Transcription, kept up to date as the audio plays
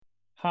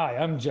Hi,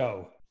 I'm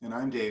Joe, And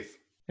I'm Dave.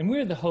 and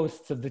we're the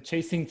hosts of the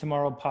Chasing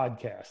Tomorrow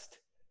podcast,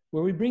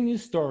 where we bring you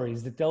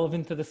stories that delve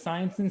into the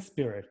science and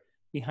spirit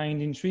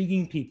behind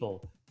intriguing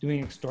people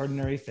doing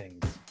extraordinary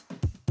things.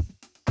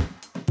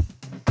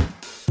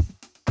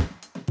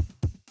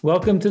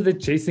 Welcome to the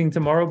Chasing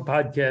Tomorrow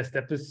podcast,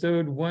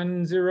 episode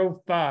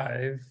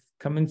 105,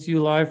 coming to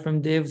you live from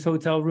Dave's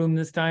hotel room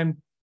this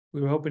time. We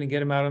were hoping to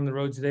get him out on the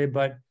road today,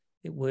 but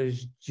it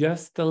was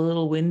just a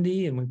little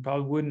windy, and we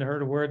probably wouldn't have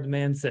heard a word the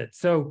man said.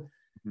 So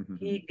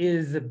he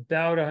is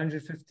about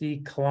 150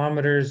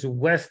 kilometers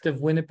west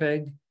of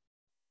Winnipeg.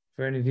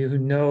 For any of you who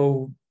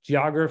know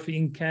geography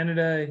in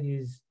Canada,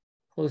 he's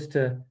close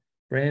to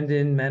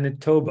Brandon,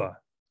 Manitoba.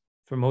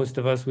 For most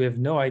of us, we have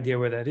no idea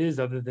where that is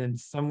other than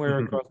somewhere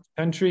across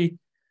the country.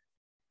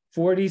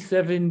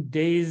 47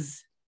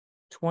 days,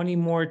 20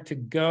 more to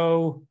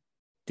go.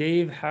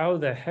 Dave, how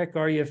the heck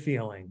are you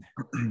feeling?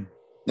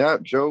 Yeah,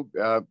 Joe,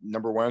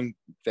 number one,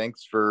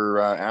 thanks for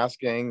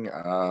asking.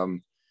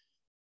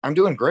 I'm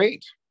doing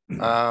great.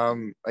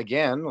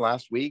 Again,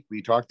 last week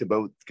we talked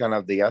about kind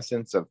of the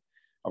essence of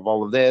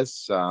all of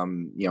this,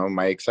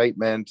 my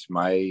excitement,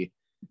 my,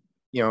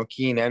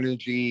 keen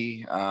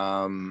energy,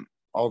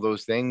 all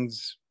those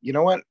things. You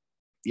know what?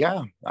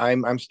 Yeah,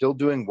 I'm still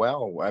doing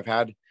well. I've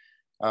had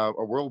a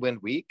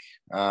whirlwind week,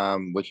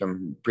 which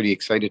I'm pretty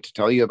excited to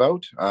tell you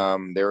about.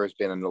 There has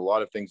been a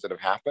lot of things that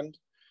have happened.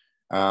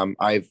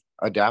 I've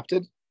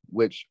adapted,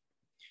 which,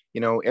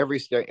 every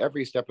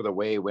step of the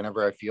way,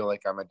 whenever I feel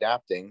like I'm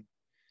adapting,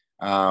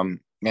 and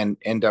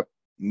end up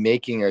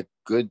making a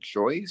good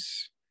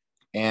choice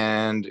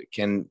and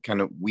can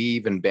kind of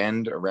weave and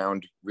bend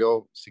around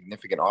real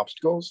significant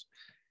obstacles,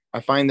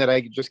 I find that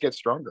I just get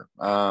stronger.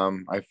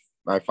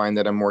 I find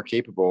that I'm more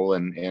capable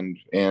and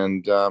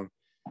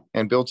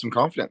build some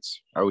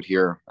confidence out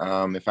here.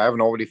 If I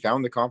haven't already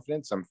found the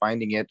confidence, I'm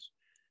finding it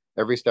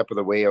every step of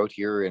the way out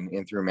here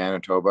in through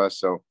Manitoba.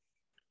 So,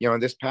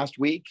 this past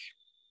week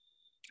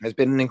has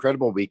been an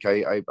incredible week.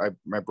 I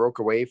broke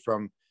away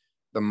from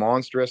the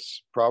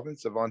monstrous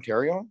province of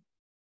Ontario.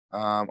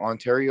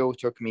 Ontario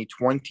took me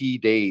 20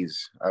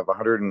 days of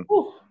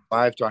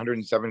 105 to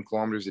 107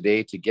 kilometers a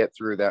day to get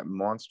through that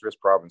monstrous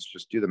province.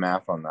 Just do the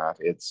math on that.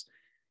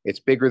 It's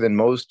bigger than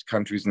most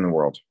countries in the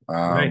world.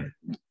 Right.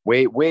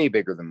 Way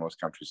bigger than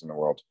most countries in the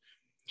world.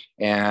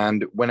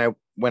 And when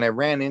I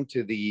ran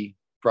into the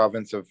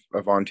province of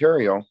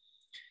Ontario,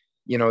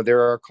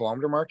 there are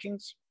kilometer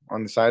markings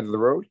on the side of the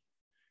road.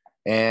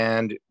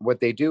 And what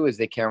they do is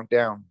they count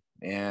down.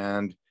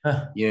 And,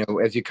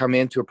 as you come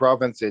into a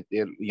province, it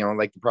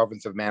like the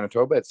province of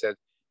Manitoba, it said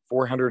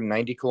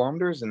 490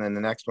 kilometers. And then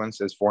the next one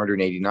says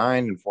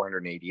 489 and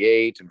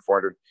 488 and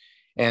 400.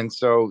 And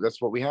so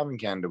that's what we have in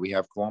Canada. We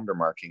have kilometer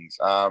markings.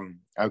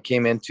 I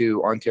came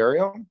into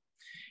Ontario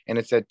and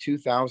it said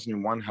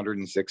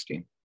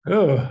 2,160.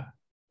 Oh.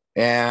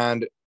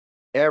 And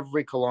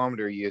every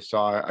kilometer you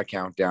saw a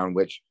countdown,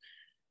 which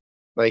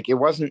it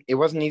wasn't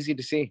easy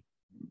to see.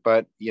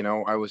 But,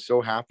 I was so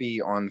happy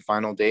on the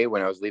final day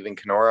when I was leaving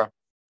Kenora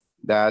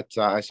that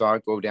I saw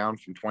it go down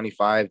from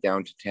 25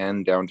 down to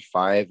 10, down to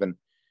 5, and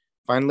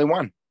finally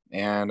won.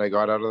 And I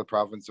got out of the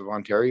province of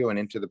Ontario and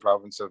into the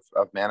province of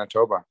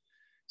Manitoba.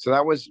 So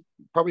that was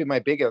probably my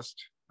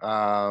biggest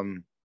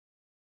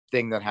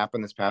thing that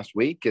happened this past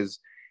week is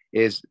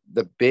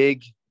the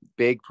big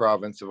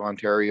province of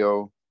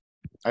Ontario.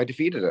 I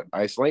defeated it.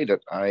 I slayed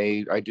it.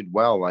 I did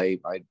well. I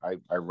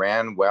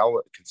ran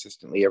well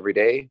consistently every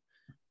day.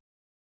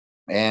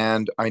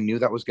 And I knew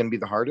that was going to be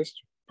the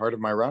hardest part of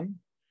my run.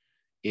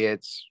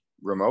 It's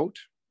remote.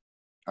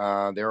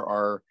 There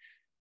are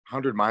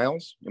 100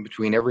 miles in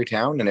between every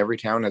town, and every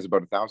town has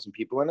about 1,000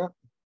 people in it.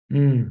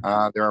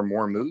 There are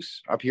more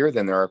moose up here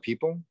than there are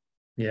people.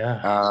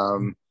 Yeah.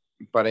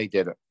 But I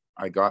did it.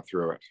 I got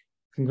through it.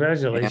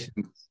 Congratulations.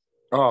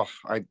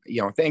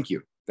 And, thank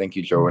you. Thank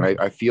you, Joe. And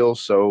I feel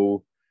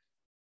so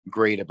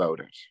great about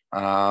it.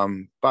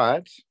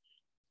 But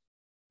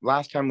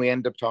last time we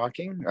ended up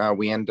talking,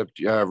 we ended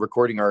up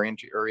recording our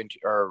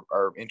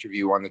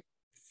interview on the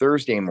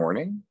Thursday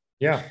morning.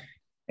 Yeah.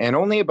 And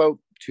only about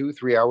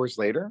 2-3 hours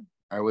later,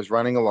 I was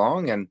running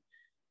along, and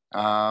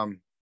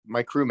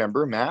my crew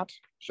member, Matt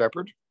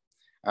Shepard,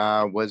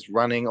 was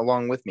running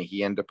along with me.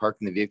 He ended up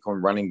parking the vehicle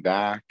and running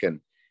back,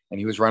 and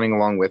he was running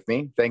along with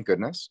me, thank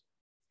goodness.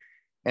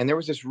 And there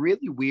was this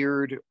really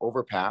weird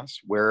overpass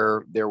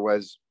where there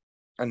was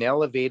an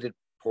elevated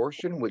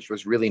portion, which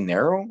was really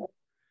narrow.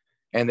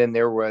 And then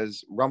there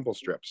was rumble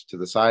strips to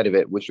the side of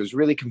it, which was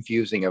really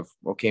confusing of,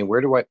 okay,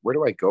 where do I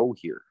go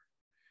here?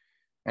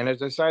 And I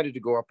decided to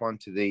go up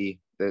onto the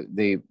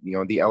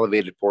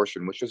elevated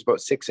portion, which was about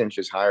 6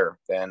 inches higher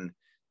than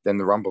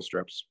the rumble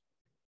strips.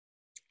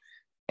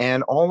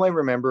 And all I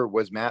remember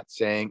was Matt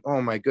saying,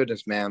 "Oh my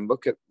goodness, man,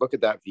 look at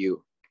that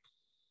view."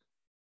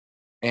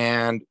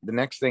 And the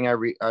next thing I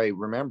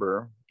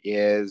remember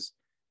is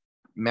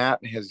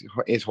Matt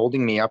is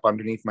holding me up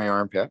underneath my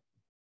armpit,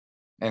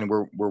 and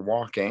we're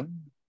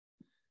walking,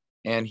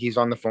 and he's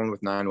on the phone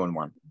with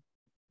 911.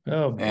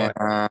 Oh boy. And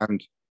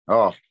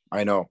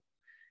I know.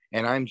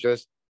 And I'm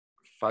just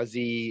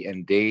fuzzy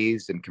and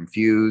dazed and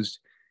confused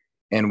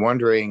and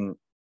wondering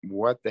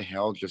what the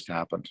hell just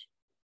happened.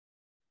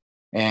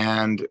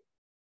 And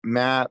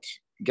Matt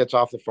gets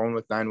off the phone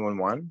with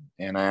 911,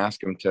 and I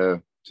ask him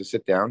to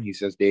sit down. He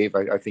says, Dave,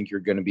 I think you're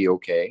going to be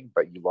okay,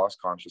 but you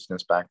lost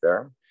consciousness back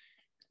there.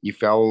 You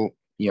fell,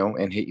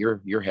 and hit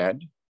your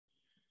head,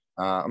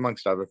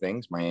 amongst other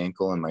things, my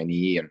ankle and my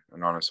knee and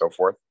on and so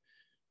forth.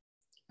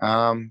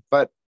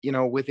 But,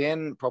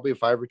 within probably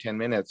 5 or 10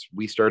 minutes,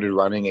 we started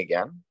running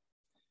again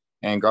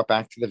and got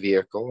back to the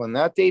vehicle. And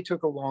that day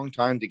took a long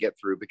time to get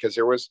through because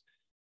there was,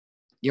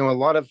 a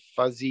lot of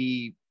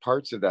fuzzy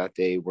parts of that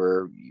day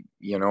where,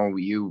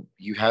 you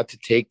had to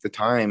take the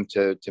time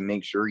to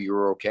make sure you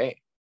were okay.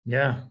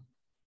 Yeah.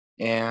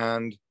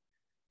 And,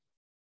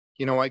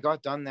 I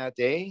got done that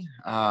day.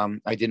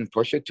 I didn't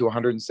push it to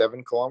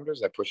 107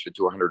 kilometers. I pushed it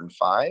to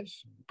 105,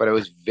 but I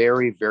was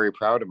very, very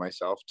proud of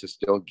myself to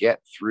still get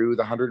through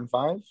the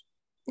 105.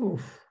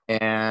 Oof.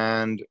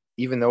 And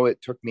even though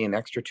it took me an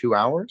extra 2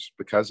 hours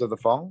because of the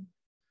fall,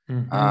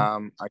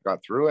 I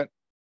got through it.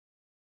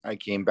 I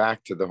came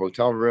back to the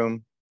hotel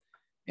room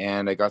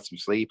and I got some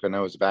sleep, and I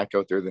was back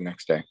out there the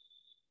next day.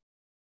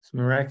 It's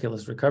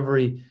miraculous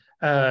recovery.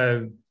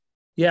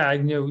 Yeah, I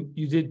know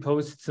you did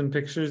post some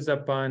pictures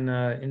up on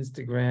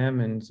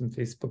Instagram and some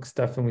Facebook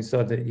stuff, and we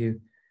saw that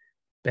you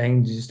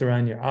banged just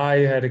around your eye,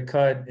 you had a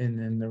cut, and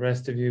then the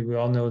rest of you, we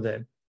all know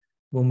that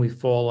when we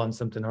fall on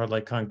something hard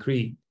like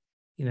concrete,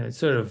 it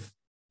sort of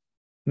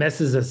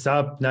messes us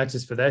up, not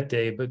just for that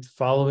day, but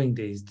following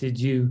days. Did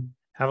you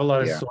have a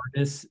lot of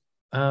soreness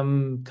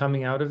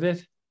coming out of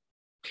it?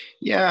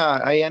 Yeah,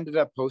 I ended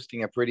up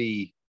posting a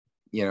pretty,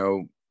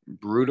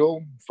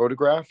 brutal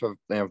photograph of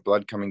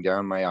blood coming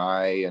down my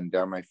eye and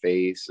down my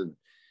face. And,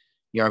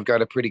 I've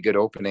got a pretty good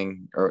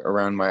opening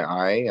around my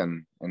eye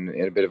and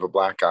a bit of a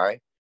black eye.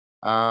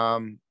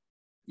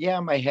 Yeah,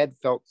 my head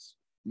felt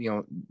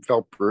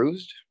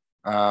bruised.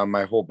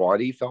 My whole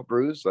body felt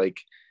bruised. Like,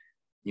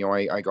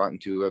 I got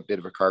into a bit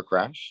of a car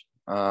crash.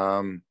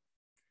 And,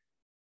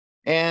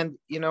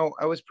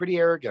 I was pretty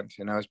arrogant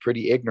and I was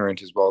pretty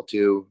ignorant as well,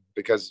 too,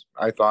 because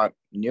I thought,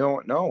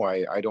 no,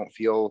 I don't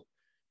feel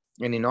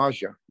any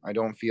nausea. I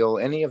don't feel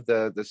any of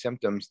the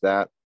symptoms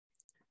that,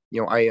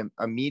 I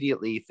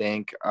immediately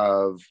think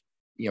of,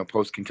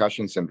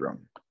 post-concussion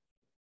syndrome.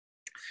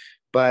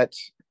 But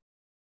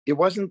it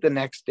wasn't the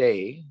next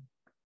day,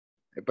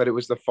 but it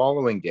was the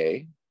following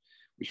day,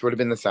 which would have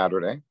been the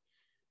Saturday.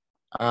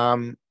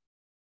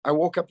 I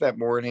woke up that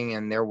morning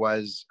and there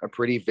was a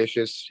pretty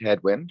vicious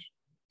headwind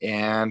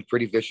and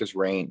pretty vicious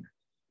rain.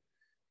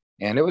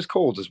 And it was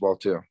cold as well,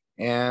 too.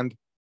 And,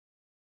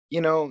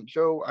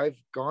 Joe,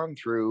 I've gone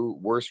through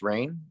worse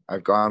rain.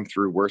 I've gone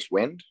through worse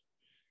wind.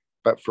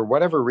 But for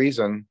whatever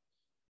reason,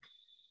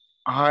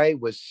 I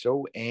was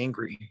so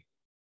angry.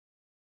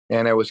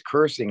 And I was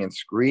cursing and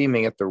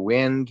screaming at the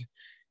wind,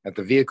 at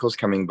the vehicles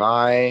coming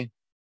by.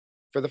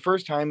 For the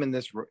first time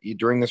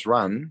during this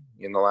run,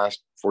 in the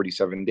last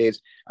 47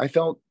 days, I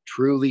felt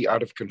truly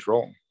out of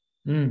control.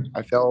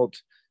 I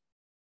felt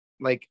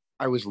like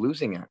I was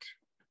losing it.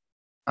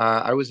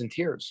 I was in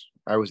tears.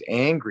 I was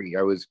angry.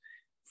 I was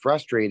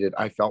frustrated.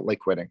 I felt like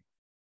quitting.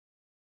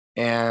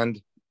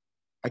 And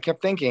I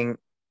kept thinking,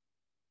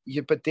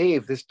 yeah, but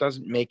Dave, this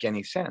doesn't make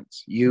any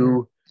sense.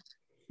 You've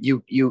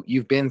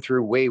been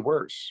through way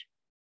worse.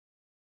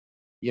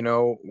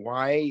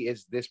 Why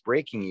is this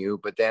breaking you?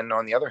 But then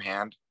on the other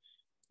hand,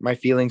 my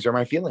feelings are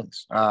my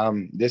feelings.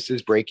 This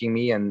is breaking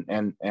me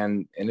and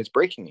it's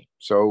breaking me.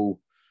 So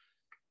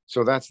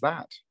that's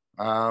that.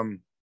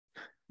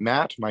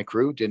 Matt, my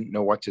crew, didn't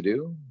know what to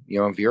do.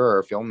 Vera,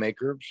 our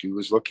filmmaker, she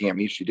was looking at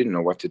me. She didn't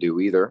know what to do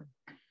either.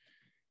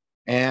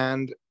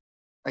 And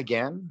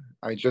again,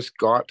 I just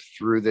got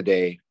through the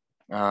day.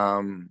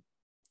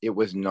 It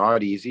was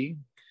not easy,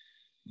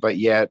 but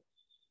yet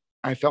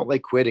I felt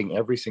like quitting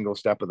every single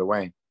step of the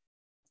way.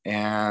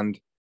 And,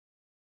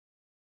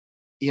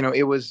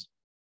 it was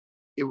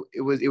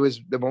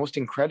the most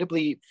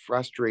incredibly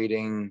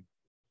frustrating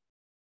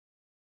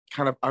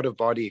kind of out of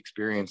body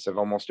experience I've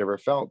almost ever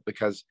felt,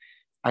 because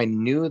I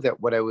knew that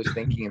what I was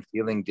thinking and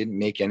feeling didn't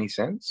make any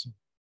sense.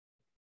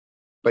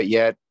 But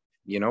yet,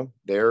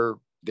 there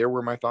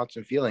were my thoughts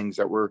and feelings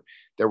that were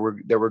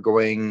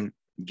going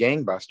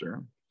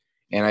gangbuster,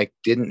 and I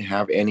didn't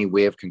have any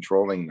way of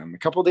controlling them. A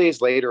couple of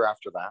days later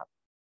after that,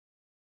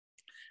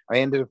 I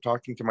ended up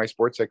talking to my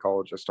sports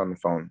psychologist on the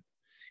phone.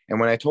 And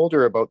when I told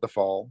her about the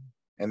fall,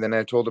 and then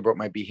I told her about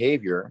my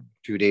behavior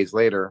 2 days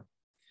later,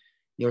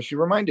 she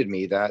reminded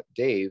me that,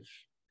 Dave,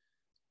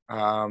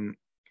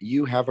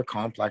 you have a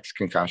complex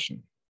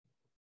concussion.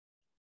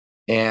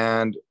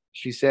 And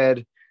she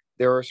said,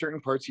 there are certain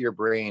parts of your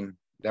brain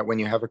that when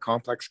you have a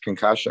complex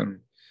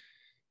concussion,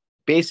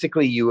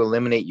 basically you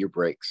eliminate your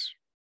brakes.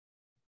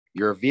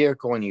 You're a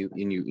vehicle and you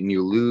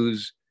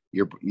lose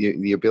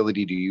the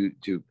ability to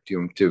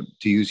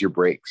use your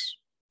brakes.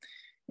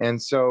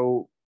 And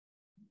so,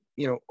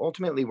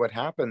 ultimately what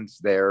happens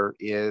there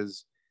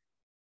is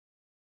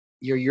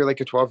you're like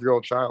a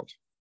 12-year-old child.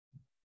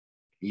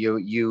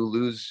 You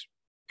lose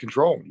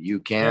control. You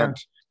can't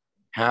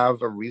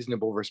have a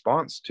reasonable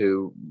response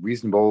to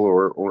reasonable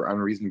or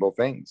unreasonable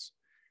things.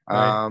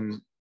 Right.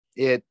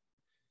 It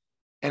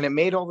and it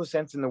made all the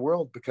sense in the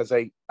world, because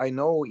I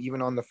know,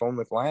 even on the phone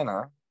with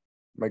Lana,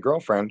 my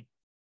girlfriend,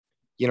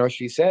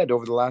 she said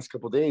over the last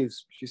couple of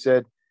days, she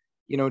said,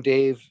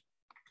 Dave,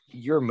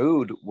 your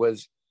mood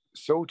was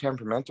so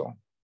temperamental.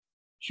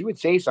 She would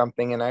say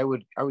something and I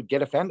would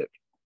get offended,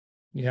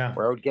 Yeah.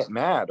 or I would get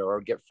mad, or I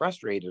would get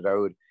frustrated. I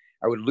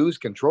would lose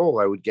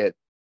control. I would get,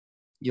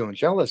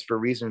 jealous for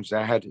reasons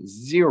that I had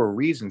zero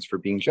reasons for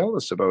being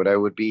jealous about. I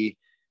would be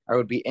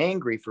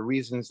angry for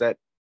reasons that,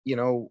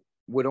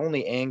 would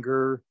only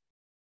anger,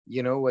 a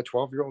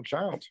 12-year-old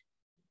child.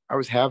 I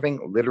was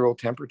having literal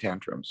temper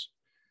tantrums.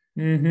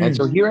 And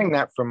so hearing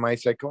that from my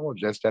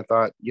psychologist, I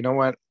thought, you know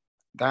what,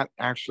 that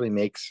actually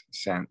makes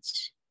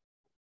sense.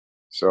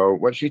 So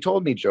what she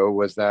told me, Joe,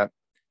 was that,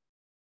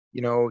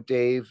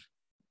 Dave,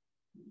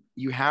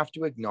 you have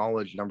to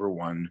acknowledge, number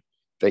one,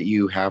 that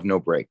you have no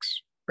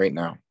brakes right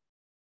now.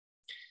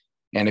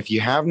 And if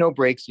you have no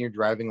brakes and you're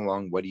driving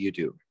along, what do you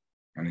do?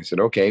 And I said,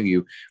 okay,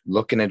 you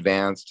look in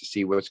advance to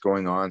see what's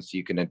going on so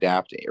you can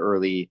adapt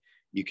early.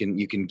 You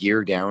can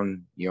gear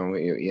down,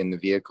 in the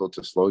vehicle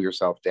to slow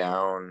yourself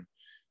down.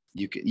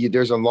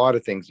 There's a lot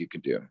of things you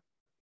can do.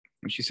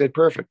 And she said,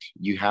 perfect.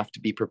 You have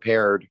to be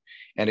prepared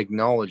and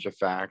acknowledge the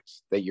fact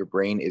that your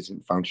brain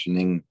isn't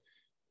functioning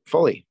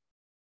fully.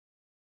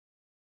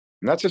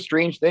 And that's a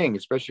strange thing,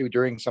 especially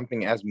during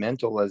something as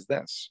mental as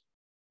this.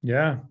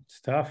 Yeah, it's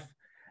tough.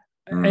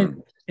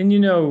 And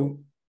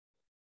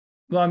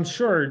well, I'm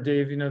sure,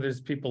 Dave,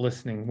 there's people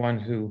listening, one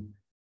who,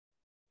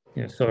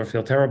 sort of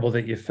feel terrible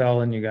that you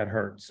fell and you got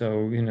hurt.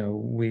 So,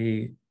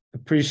 we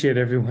appreciate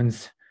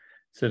everyone's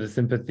sort of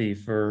sympathy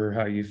for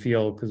how you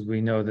feel, because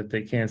we know that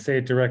they can't say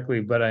it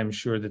directly, but I'm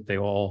sure that they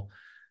all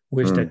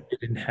wish that it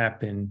didn't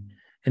happen.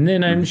 And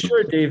then I'm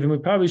sure, Dave, and we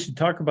probably should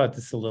talk about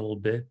this a little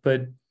bit,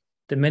 but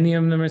that many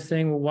of them are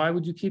saying, well, why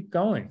would you keep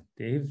going,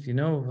 Dave? You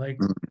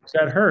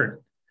got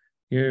hurt.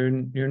 You're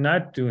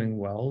not doing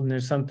well, and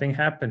there's something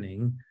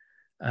happening.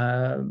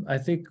 I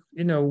think,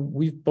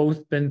 we've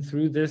both been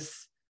through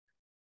this.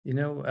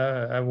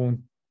 I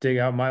won't dig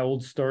out my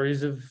old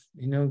stories of,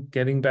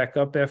 getting back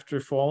up after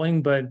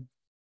falling, but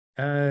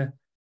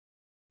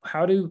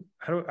how do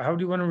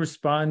you want to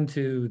respond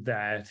to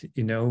that?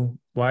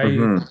 Why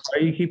you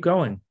keep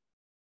going?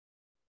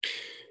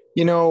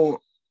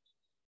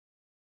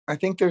 I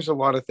think there's a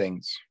lot of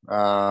things.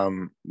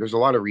 There's a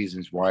lot of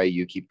reasons why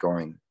you keep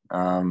going.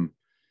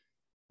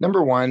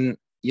 Number one,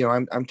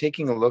 I'm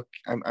taking a look.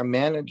 I'm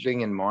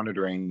managing and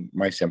monitoring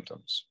my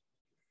symptoms.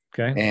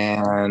 Okay.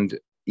 And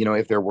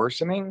if they're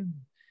worsening,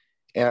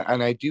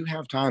 and I do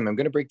have time, I'm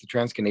going to break the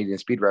Trans-Canadian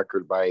speed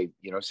record by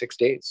 6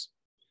 days.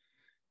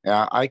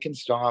 I can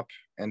stop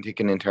and take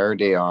an entire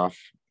day off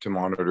to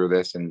monitor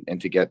this and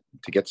to get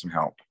some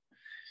help.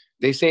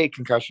 They say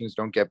concussions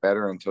don't get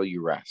better until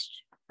you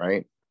rest,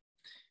 right?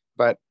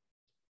 But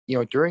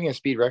during a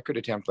speed record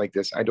attempt like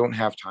this, I don't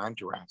have time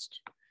to rest.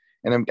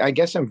 And I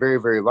guess I'm very,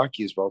 very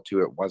lucky as well,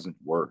 too. It wasn't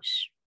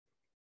worse.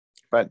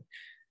 But,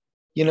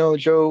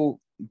 Joe,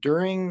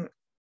 during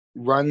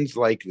runs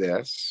like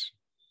this,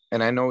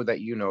 and I know that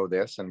you know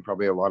this, and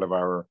probably a lot of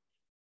our,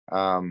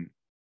 a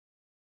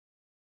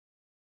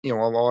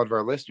lot of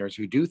our listeners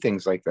who do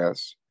things like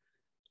this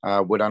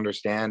would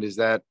understand, is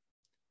that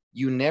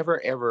you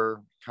never,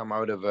 ever come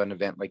out of an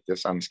event like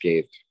this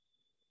unscathed.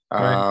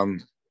 Right.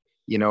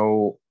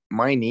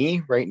 My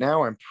knee right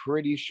now, I'm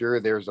pretty sure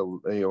there's a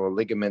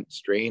ligament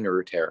strain or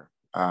a tear.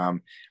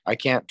 I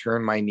can't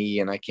turn my knee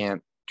and I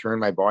can't turn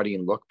my body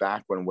and look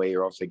back one way,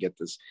 or else I get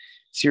this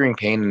searing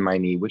pain in my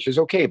knee, which is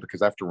okay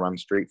because I have to run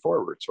straight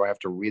forward. So I have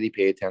to really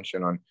pay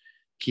attention on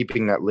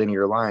keeping that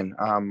linear line.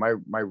 My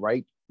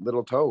right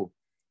little toe,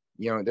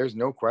 there's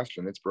no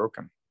question it's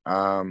broken.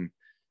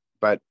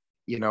 But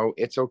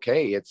it's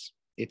okay. It's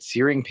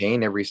searing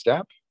pain every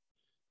step,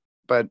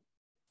 but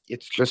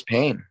it's just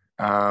pain.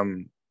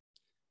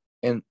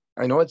 And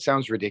I know it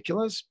sounds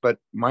ridiculous, but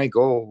my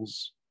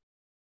goals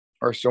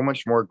are so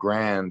much more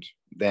grand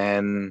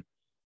than,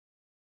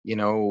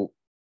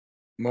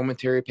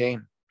 momentary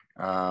pain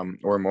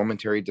or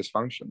momentary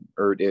dysfunction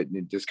or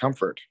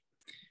discomfort.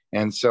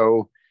 And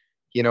so,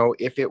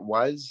 if it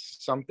was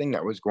something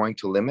that was going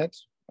to limit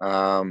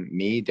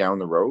me down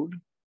the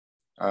road,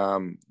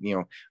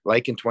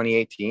 like in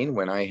 2018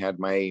 when I had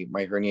my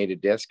herniated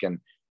disc and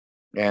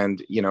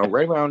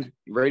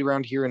right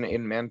around here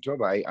in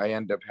Manitoba, I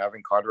end up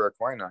having cauda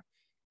equina.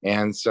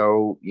 And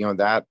so,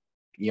 that,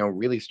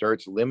 really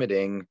starts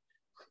limiting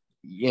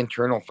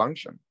internal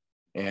function.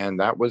 And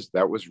that was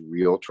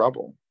real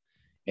trouble.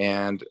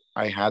 And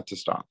I had to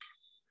stop.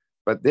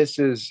 But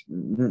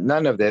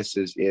none of this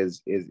is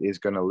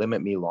going to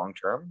limit me long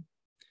term.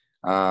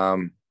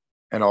 And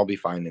I'll be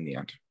fine in the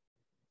end.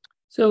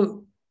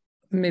 So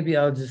maybe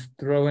I'll just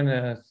throw in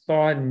a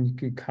thought and you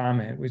can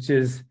comment, which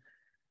is,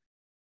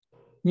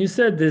 you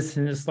said this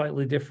in a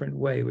slightly different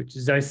way, which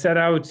is I set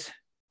out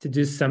to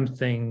do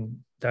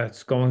something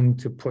that's going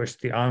to push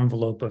the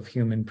envelope of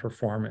human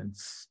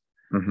performance.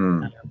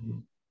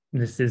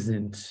 This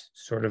isn't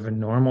sort of a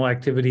normal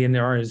activity, and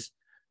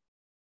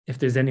if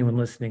there's anyone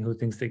listening who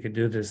thinks they could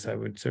do this, I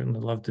would certainly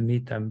love to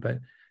meet them. But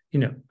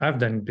I've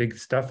done big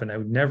stuff, and I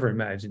would never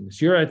imagine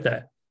this. You're at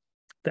the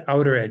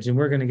outer edge, and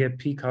we're going to get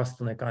Pete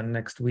Kostelnick on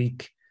next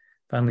week.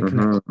 Finally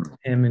connect with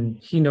him, and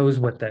he knows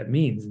what that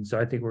means. And so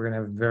I think we're going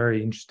to have a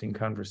very interesting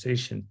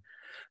conversation.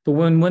 But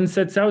when one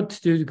sets out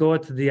to go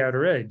out to the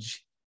outer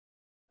edge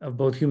of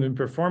both human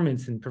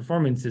performance, and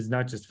performance is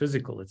not just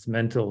physical, it's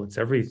mental, it's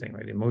everything,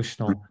 right?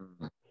 Emotional.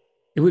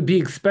 It would be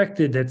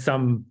expected that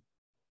some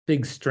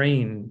big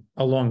strain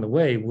along the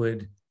way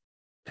would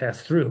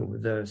pass through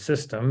the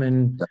system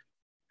and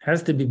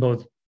has to be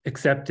both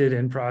accepted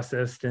and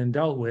processed and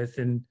dealt with.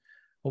 And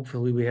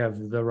hopefully we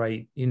have the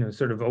right,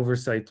 sort of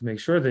oversight to make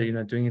sure that you're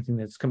not doing anything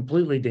that's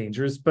completely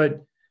dangerous.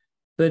 But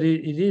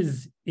it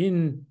is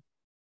in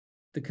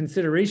the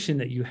consideration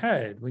that you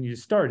had when you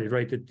started,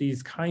 right, that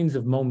these kinds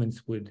of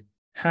moments would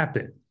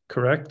happen,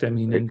 correct? I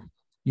mean, and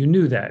you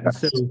knew that. And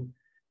so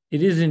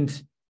it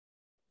isn't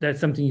that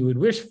something you would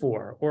wish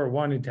for or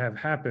wanted to have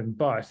happen,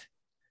 but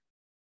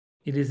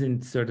it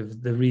isn't sort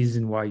of the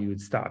reason why you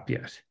would stop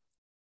yet.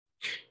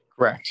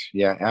 Correct.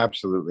 Yeah,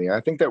 absolutely. I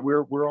think that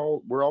we're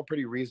all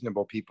pretty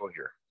reasonable people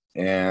here.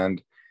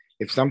 And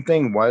if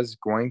something was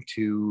going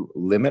to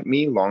limit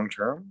me long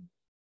term,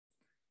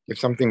 if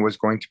something was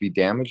going to be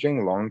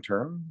damaging long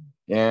term,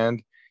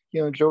 and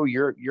Joe,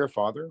 you're a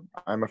father,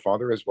 I'm a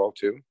father as well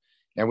too,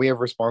 and we have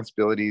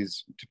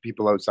responsibilities to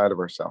people outside of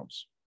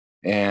ourselves.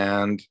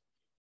 And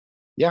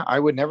yeah, I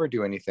would never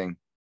do anything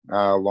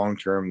long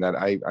term that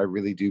I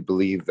really do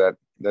believe that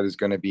is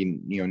going to be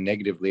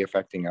negatively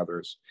affecting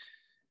others.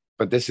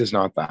 But this is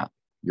not that.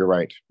 You're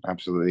right.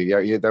 Absolutely.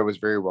 Yeah, that was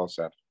very well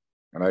said.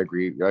 And I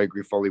agree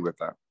fully with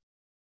that.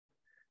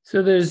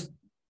 So there's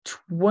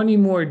 20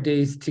 more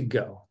days to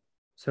go.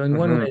 So in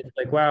one way, it's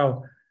like,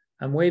 wow,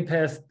 I'm way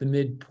past the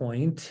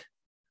midpoint,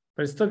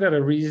 but I still got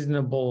a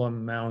reasonable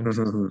amount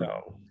to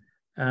go.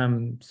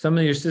 Some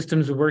of your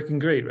systems are working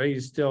great, right? You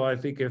still, I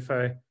think if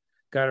I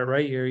got it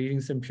right, you're eating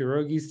some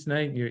pierogies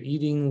tonight. You're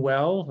eating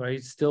well,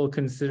 right? Still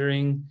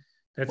considering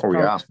that's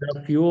probably enough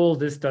fuel.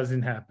 This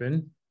doesn't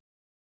happen.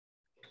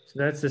 So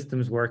that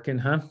system's working,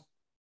 huh?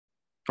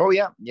 Oh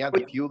yeah. Yeah.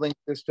 The fueling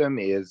system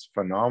is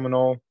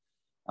phenomenal.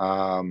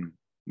 My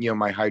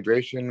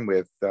hydration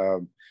with,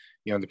 the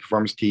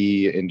Performance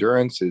T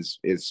Endurance is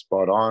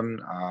spot on.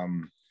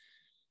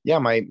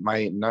 My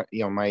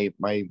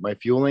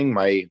fueling,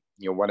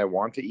 what I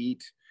want to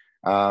eat.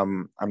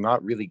 I'm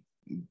not really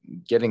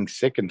getting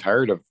sick and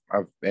tired of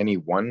any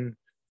one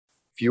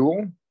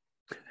fuel.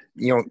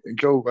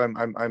 Joe,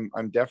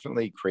 I'm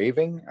definitely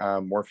craving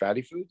more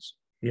fatty foods.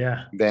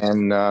 Yeah.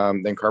 Than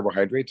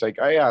carbohydrates. Like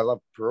I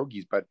love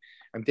pierogies, but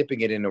I'm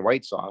dipping it in a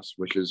white sauce,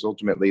 which is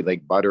ultimately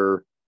like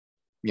butter,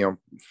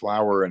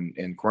 flour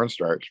and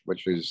cornstarch,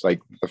 which is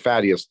like the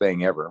fattiest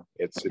thing ever.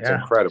 It's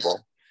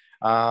incredible.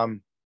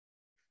 Like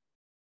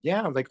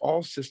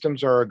all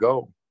systems are a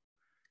go.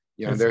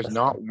 There's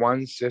not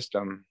one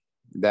system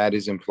that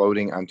is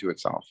imploding unto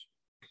itself.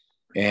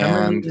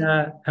 And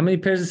how many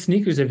pairs of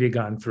sneakers have you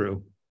gone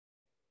through?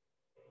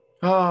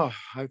 Oh,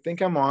 I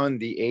think I'm on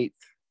the 8th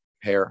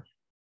pair.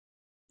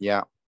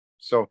 Yeah.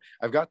 So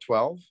I've got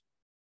 12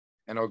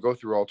 and I'll go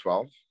through all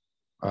 12.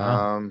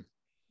 Wow.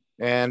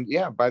 And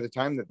yeah, by the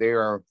time that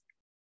they're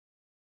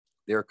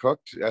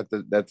cooked at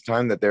the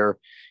time that they're,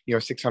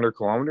 600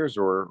 kilometers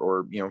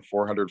or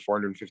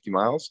 450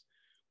 miles.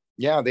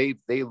 Yeah. They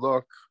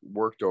look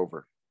worked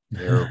over.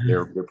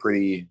 They're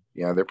pretty,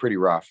 they're pretty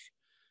rough.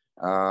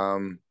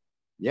 So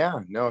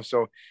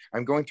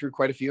I'm going through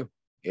quite a few.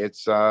 It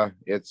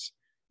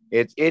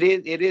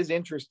is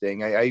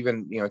interesting. I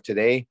even,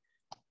 today,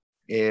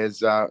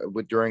 is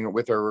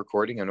with our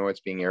recording. I know it's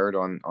being aired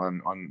on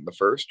the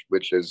 1st,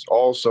 which is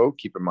also,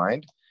 keep in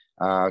mind,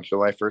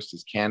 July 1st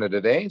is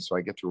Canada Day, so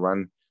I get to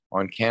run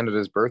on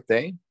Canada's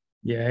birthday.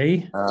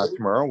 Yay.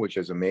 Tomorrow, which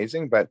is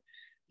amazing. But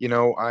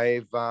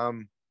I've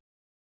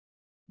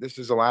this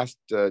is the last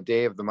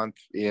day of the month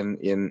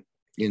in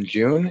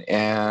June,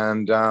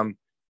 and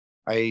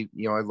I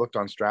looked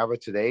on Strava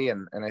today,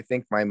 and I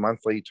think my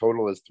monthly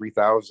total is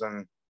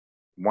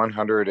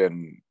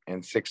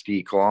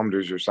 3,160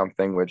 kilometers or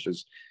something, which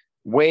is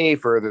way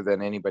further than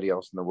anybody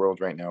else in the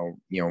world right now,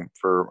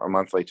 for a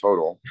monthly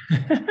total,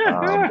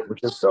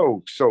 which is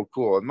so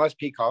cool. Unless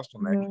Pete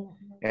Kostelnick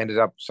ended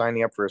up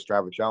signing up for a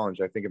Strava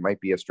challenge, I think it might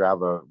be a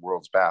Strava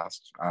world's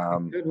best.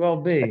 Could well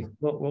be.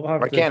 We'll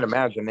have I can't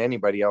imagine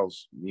anybody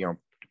else,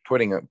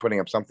 putting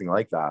up something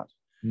like that.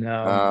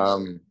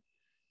 No.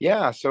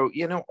 So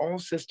all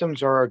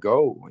systems are a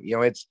go.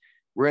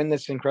 We're in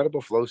this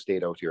incredible flow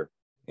state out here,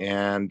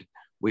 and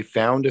we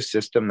found a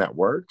system that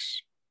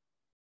works.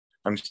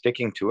 I'm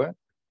sticking to it.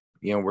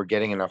 We're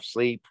getting enough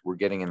sleep. We're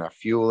getting enough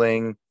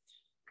fueling.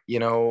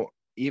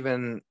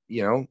 Even,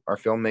 our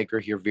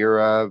filmmaker here,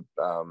 Vera,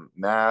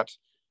 Matt,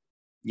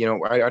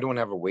 I don't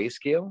have a weigh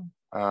scale,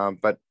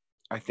 but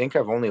I think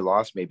I've only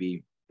lost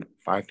maybe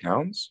 5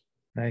 pounds.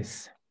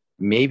 Nice.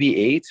 Maybe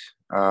 8.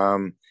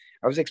 I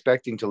was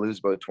expecting to lose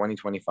about 20,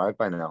 25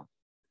 by now.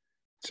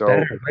 So,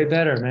 Better, way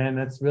better, man.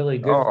 That's really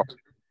good. oh, it's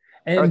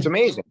And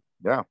amazing.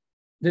 Yeah.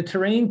 the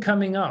terrain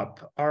coming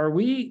up, are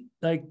we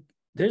like,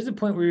 there's a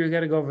point where you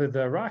got to go over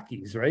the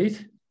Rockies,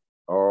 right?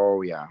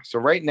 Oh, yeah. So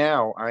right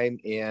now I'm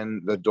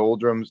in the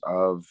doldrums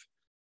of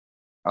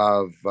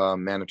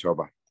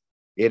Manitoba.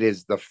 It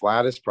is the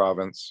flattest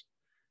province.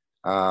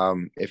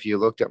 If you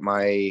looked at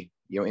my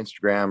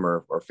Instagram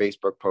or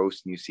Facebook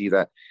post and you see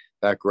that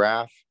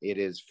graph, it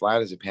is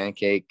flat as a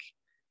pancake,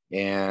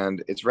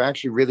 and it's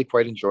actually really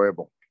quite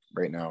enjoyable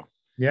right now.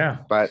 Yeah.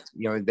 But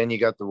then you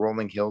got the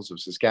rolling hills of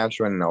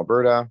Saskatchewan and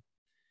Alberta,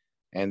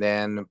 and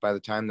then by the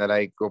time that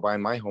I go by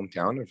my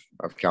hometown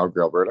of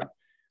Calgary, Alberta,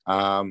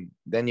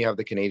 then you have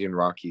the Canadian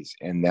Rockies,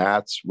 and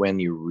that's when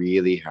you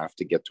really have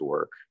to get to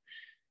work.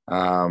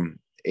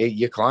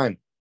 You climb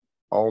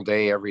all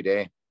day, every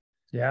day.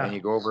 Yeah. And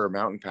you go over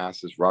mountain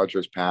passes,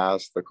 Rogers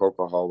Pass, the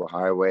Coquihalla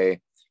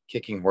Highway,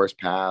 Kicking Horse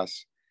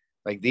Pass.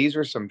 Like, these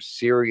are some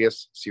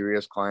serious,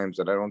 serious climbs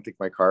that I don't think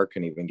my car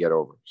can even get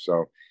over.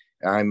 So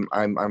I'm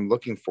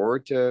looking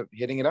forward to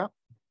hitting it up.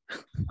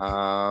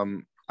 My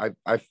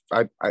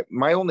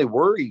only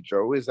worry,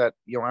 Joe, is that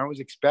I was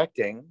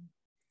expecting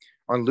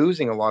on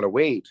losing a lot of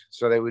weight,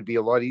 so that it would be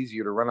a lot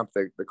easier to run up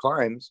the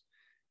climbs,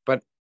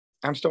 but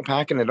I'm still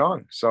packing it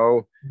on.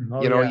 So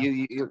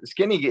you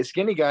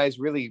skinny guys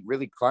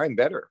really climb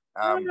better.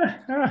 And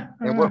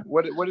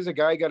what does a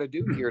guy got to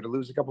do here to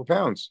lose a couple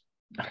pounds?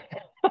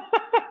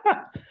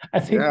 I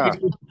think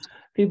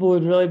people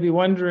would really be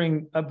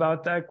wondering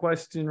about that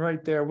question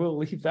right there. We'll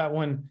leave that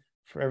one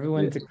for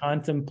everyone to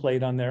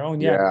contemplate on their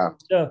own. Yeah.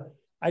 So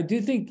I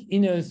do think,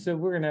 so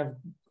we're going to have,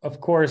 of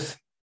course,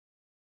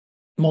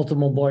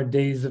 multiple more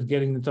days of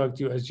getting to talk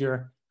to you as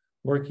you're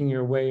working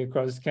your way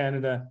across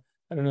Canada.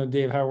 I don't know,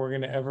 Dave, how we're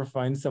going to ever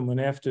find someone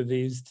after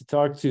these to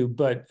talk to,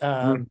 but,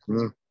 but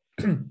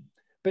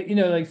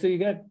so you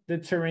got the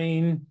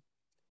terrain,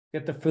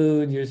 get the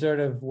food, you're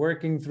sort of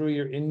working through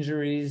your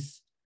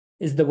injuries.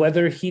 Is the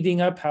weather heating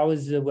up? How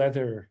is the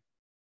weather?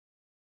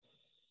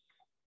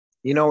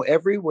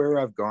 Everywhere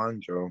I've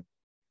gone, Joe,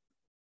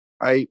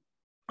 and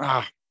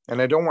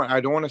I don't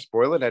want to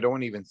spoil it. I don't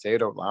want to even say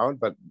it out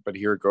loud, but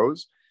here it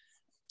goes.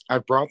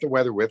 I've brought the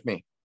weather with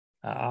me.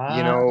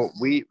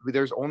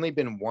 There's only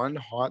been one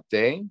hot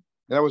day. And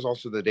that was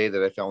also the day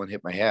that I fell and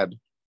hit my head.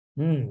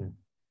 And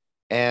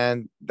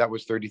that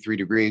was 33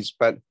 degrees.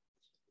 But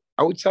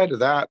outside of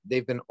that,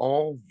 they've been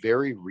all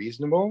very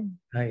reasonable.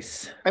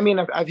 Nice. I mean,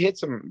 I've hit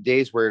some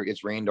days where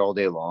it's rained all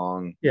day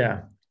long.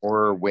 Yeah.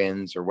 Or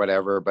winds or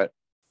whatever. But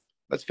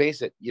let's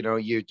face it,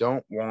 you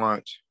don't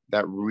want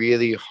that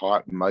really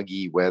hot,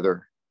 muggy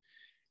weather.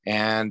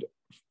 And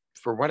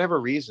for whatever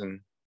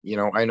reason,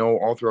 I know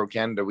all throughout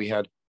Canada, we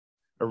had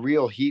a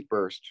real heat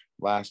burst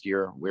last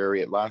year where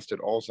it lasted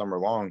all summer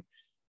long.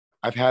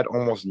 I've had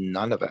almost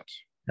none of it.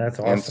 That's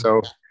awesome. And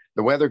so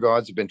the weather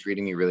gods have been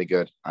treating me really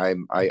good. I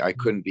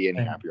couldn't be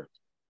any happier.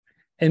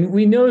 And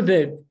we know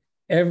that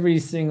every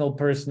single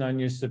person on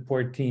your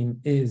support team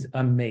is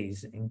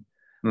amazing.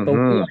 Mm-hmm. But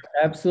we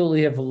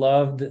absolutely have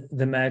loved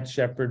the Matt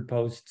Shepard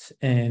posts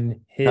and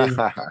his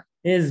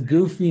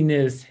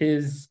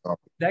goofiness,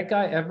 that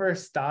guy ever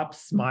stopped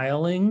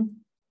smiling?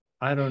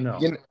 I don't know.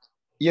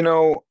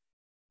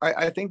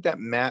 I think that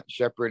Matt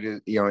Shepard is,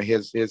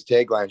 his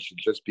tagline should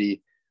just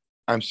be,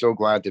 "I'm so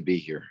glad to be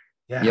here."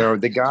 Yeah.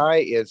 The guy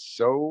is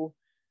so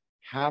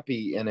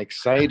happy and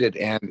excited,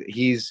 and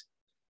he's,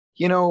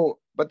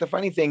 but the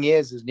funny thing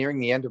is nearing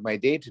the end of my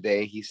day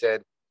today, he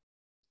said,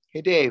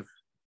 "Hey, Dave,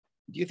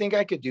 do you think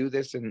I could do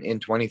this in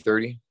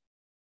 2030?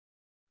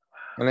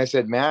 And I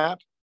said,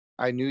 "Matt,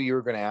 I knew you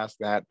were going to ask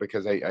that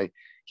because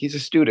he's a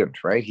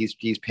student, right?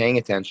 He's paying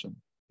attention."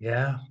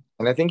 Yeah.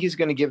 And I think he's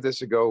going to give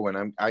this a go,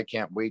 and I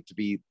can't wait to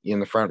be in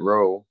the front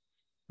row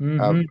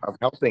of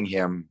helping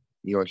him,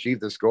 achieve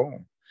this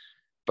goal.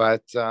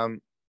 But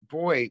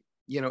boy,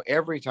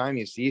 every time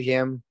you see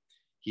him,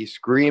 he's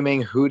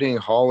screaming, hooting,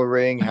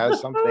 hollering,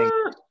 has something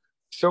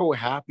so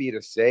happy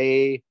to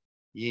say.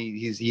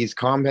 He's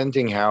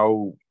commenting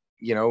how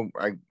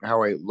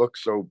how I look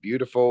so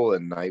beautiful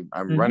and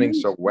I'm running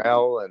so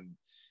well,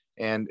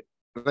 and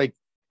like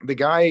the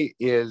guy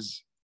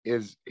is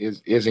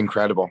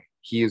incredible.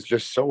 He is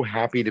just so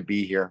happy to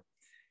be here.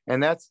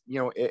 And that's,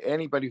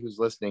 anybody who's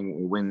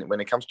listening, when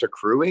it comes to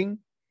crewing,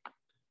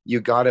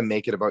 you got to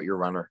make it about your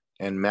runner.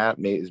 And Matt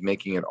is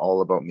making it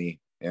all about me.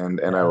 And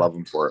I love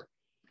him for it.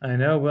 I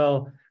know.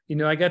 Well,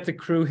 I got to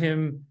crew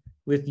him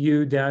with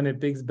you down at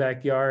Big's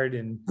backyard,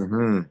 and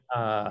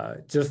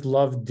just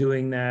loved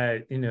doing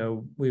that.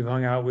 We've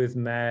hung out with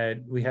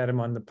Matt. We had him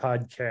on the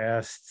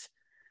podcast.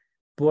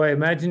 Boy,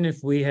 imagine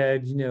if we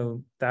had,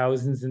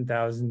 thousands and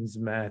thousands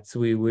of Matts,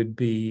 we would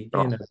be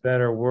in a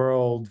better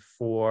world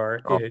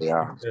for it.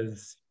 Yeah.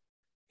 Because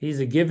he's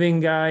a giving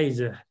guy. He's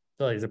a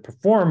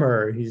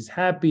performer. He's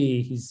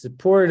happy. He's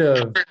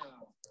supportive.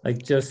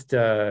 Like, just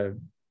a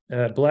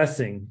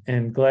blessing,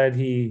 and glad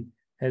he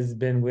has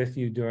been with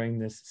you during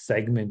this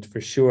segment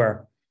for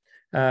sure.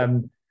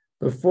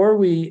 Before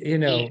we,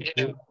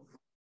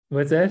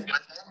 what's that?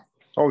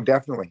 Oh,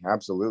 definitely.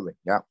 Absolutely.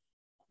 Yeah.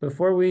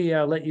 before we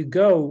let you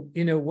go,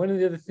 one of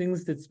the other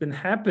things that's been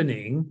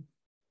happening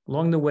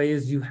along the way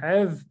is you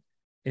have,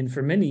 and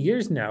for many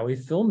years now, a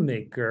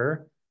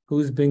filmmaker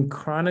who's been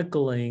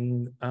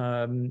chronicling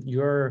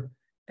your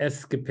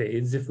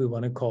escapades, if we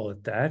want to call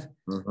it that.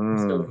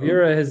 So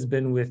Vera has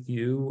been with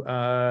you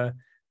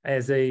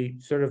as a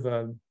sort of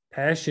a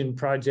passion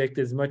project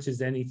as much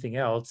as anything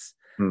else.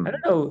 I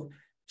don't know.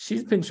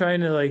 She's been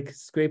trying to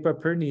scrape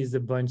up her knees a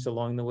bunch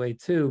along the way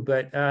too.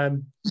 But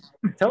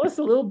tell us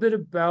a little bit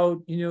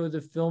about,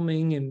 the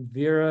filming and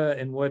Vera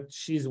and what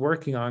she's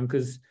working on,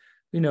 because,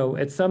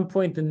 at some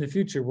point in the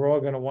future, we're all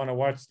going to want to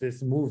watch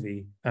this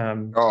movie.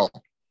 Oh,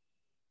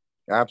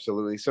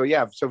 absolutely. So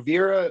yeah, so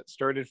Vera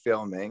started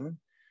filming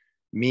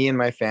me and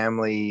my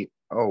family,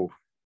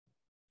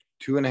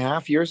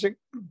 2.5 years ago.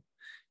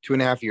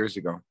 2.5 years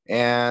ago.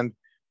 And,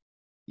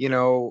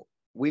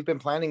 we've been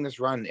planning this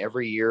run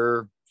every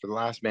year for the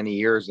last many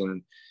years.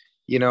 And,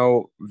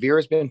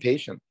 Vera's been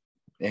patient.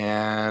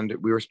 And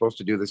we were supposed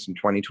to do this in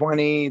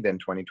 2020, then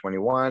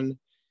 2021,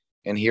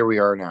 and here we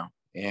are now.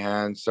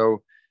 And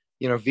so,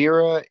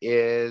 Vera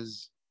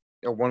is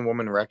a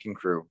one-woman wrecking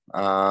crew.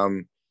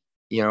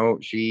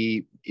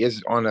 She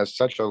is on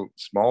such a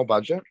small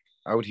budget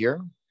out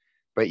here,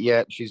 but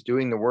yet she's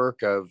doing the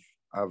work of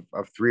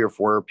 3 or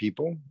 4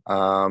 people.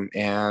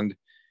 And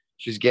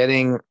she's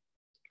getting,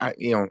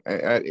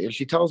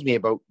 she tells me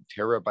about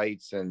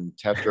terabytes and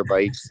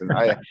tetrabytes, and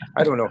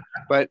I don't know,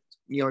 but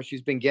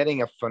she's been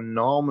getting a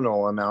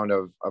phenomenal amount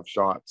of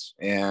shots,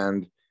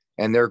 and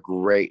they're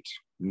great.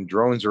 And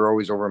drones are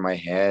always over my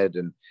head,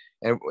 and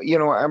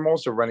I'm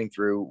also running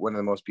through one of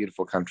the most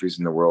beautiful countries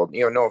in the world.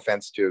 No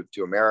offense to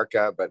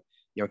America, but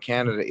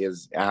Canada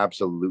is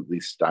absolutely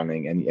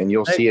stunning, and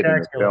you'll see it in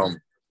the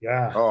film.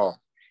 Yeah. Oh,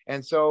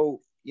 and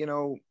so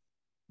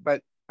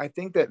but I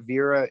think that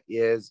Vera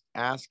is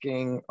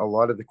asking a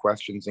lot of the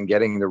questions and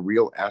getting the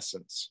real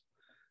essence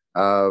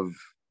of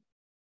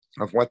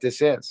what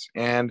this is.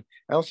 And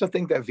I also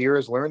think that Vera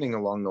is learning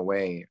along the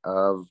way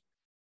of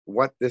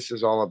what this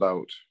is all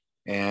about,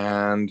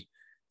 and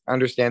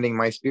understanding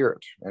my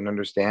spirit, and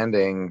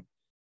understanding,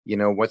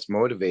 what's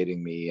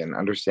motivating me, and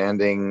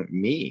understanding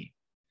me.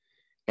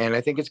 And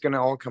I think it's going to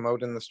all come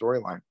out in the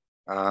storyline.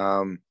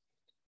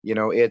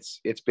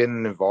 It's been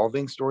an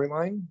evolving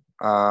storyline.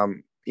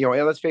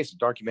 Let's face it,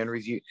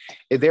 documentaries,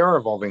 they are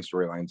evolving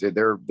storylines.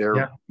 They're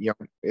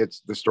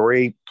it's the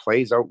story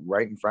plays out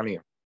right in front of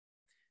you,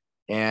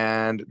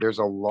 and there's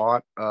a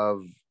lot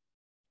of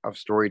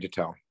story to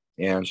tell.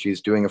 And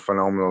she's doing a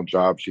phenomenal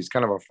job. She's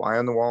kind of a fly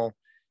on the wall.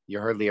 You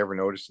hardly ever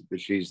notice that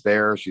she's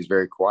there. She's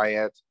very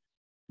quiet,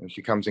 and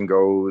she comes and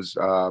goes.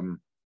 I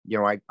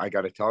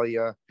got to tell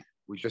you,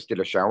 we just did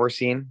a shower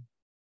scene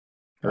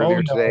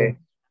earlier today.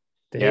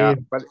 Dave, yeah,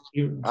 but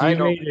I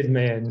know,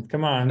 man.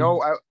 Come on.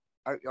 No,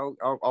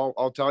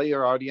 I'll tell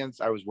your audience,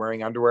 I was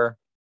wearing underwear.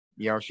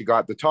 She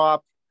got the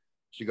top,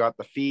 she got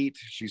the feet,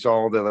 she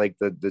saw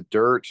the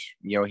dirt,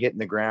 hitting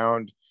the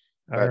ground.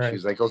 But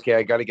she's like, okay,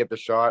 I got to get the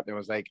shot. And it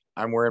was like,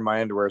 I'm wearing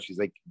my underwear. She's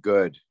like,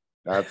 good.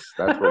 That's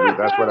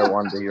what I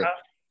wanted to hear,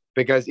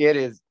 because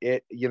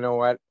you know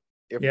what?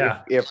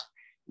 If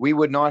we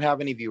would not have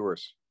any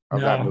viewers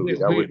of that movie,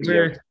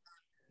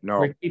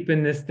 we're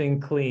keeping this thing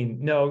clean.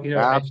 No,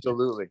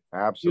 absolutely.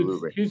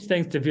 Huge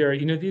thanks to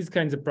Vera. These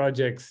kinds of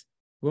projects,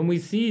 when we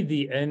see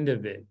the end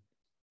of it,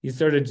 you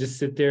sort of just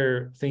sit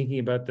there thinking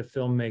about the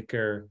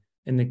filmmaker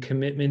and the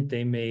commitment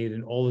they made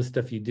and all the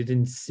stuff you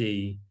didn't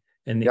see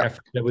and the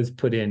effort that was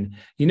put in.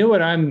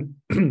 What I'm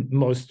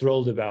most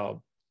thrilled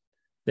about?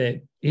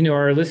 That,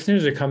 our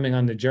listeners are coming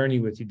on the journey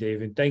with you,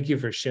 David. Thank you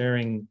for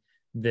sharing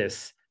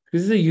this,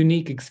 because this is a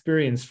unique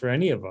experience for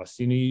any of us.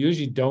 You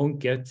usually don't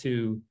get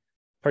to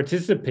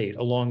participate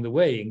along the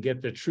way and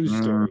get the true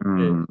story.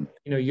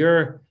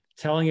 You're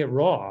telling it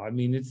raw. I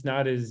mean, this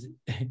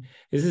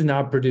is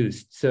not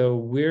produced. So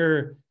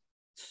we're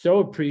so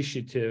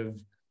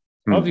appreciative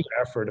of your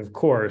effort, of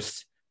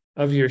course,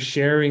 of your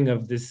sharing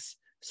of this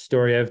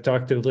story. I've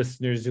talked to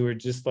listeners who are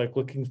just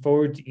looking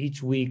forward to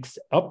each week's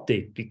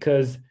update,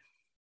 because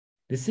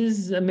this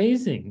is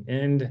amazing.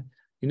 And,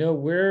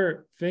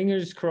 we're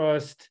fingers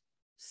crossed,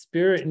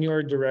 spirit in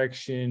your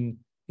direction,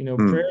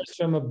 prayers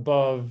from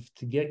above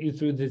to get you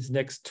through this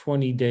next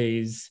 20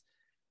 days.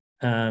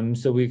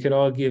 So we could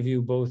all give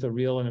you both a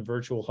real and a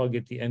virtual hug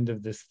at the end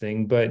of this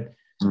thing. But,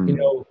 I'm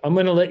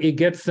going to let you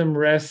get some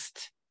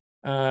rest,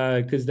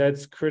 because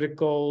that's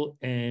critical,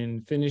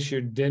 and finish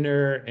your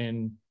dinner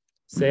and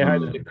say hi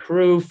to the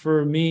crew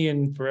for me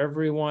and for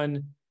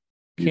everyone.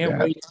 Can't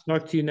wait to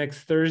talk to you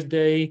next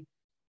Thursday.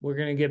 We're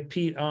going to get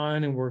Pete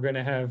on, and we're going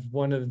to have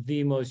one of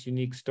the most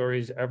unique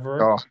stories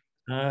ever.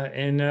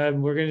 And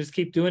we're going to just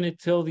keep doing it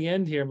till the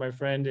end here, my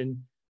friend.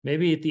 And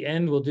maybe at the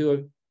end, we'll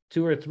do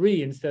 2 or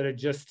 3 instead of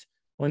just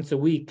once a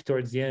week.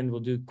 Towards the end, we'll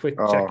do quick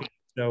check-in.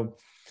 So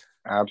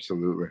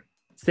absolutely.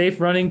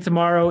 Safe running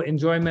tomorrow.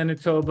 Enjoy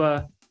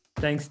Manitoba.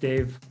 Thanks,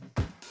 Dave.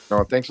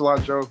 Thanks a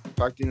lot, Joe.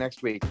 Talk to you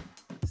next week.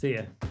 See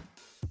ya.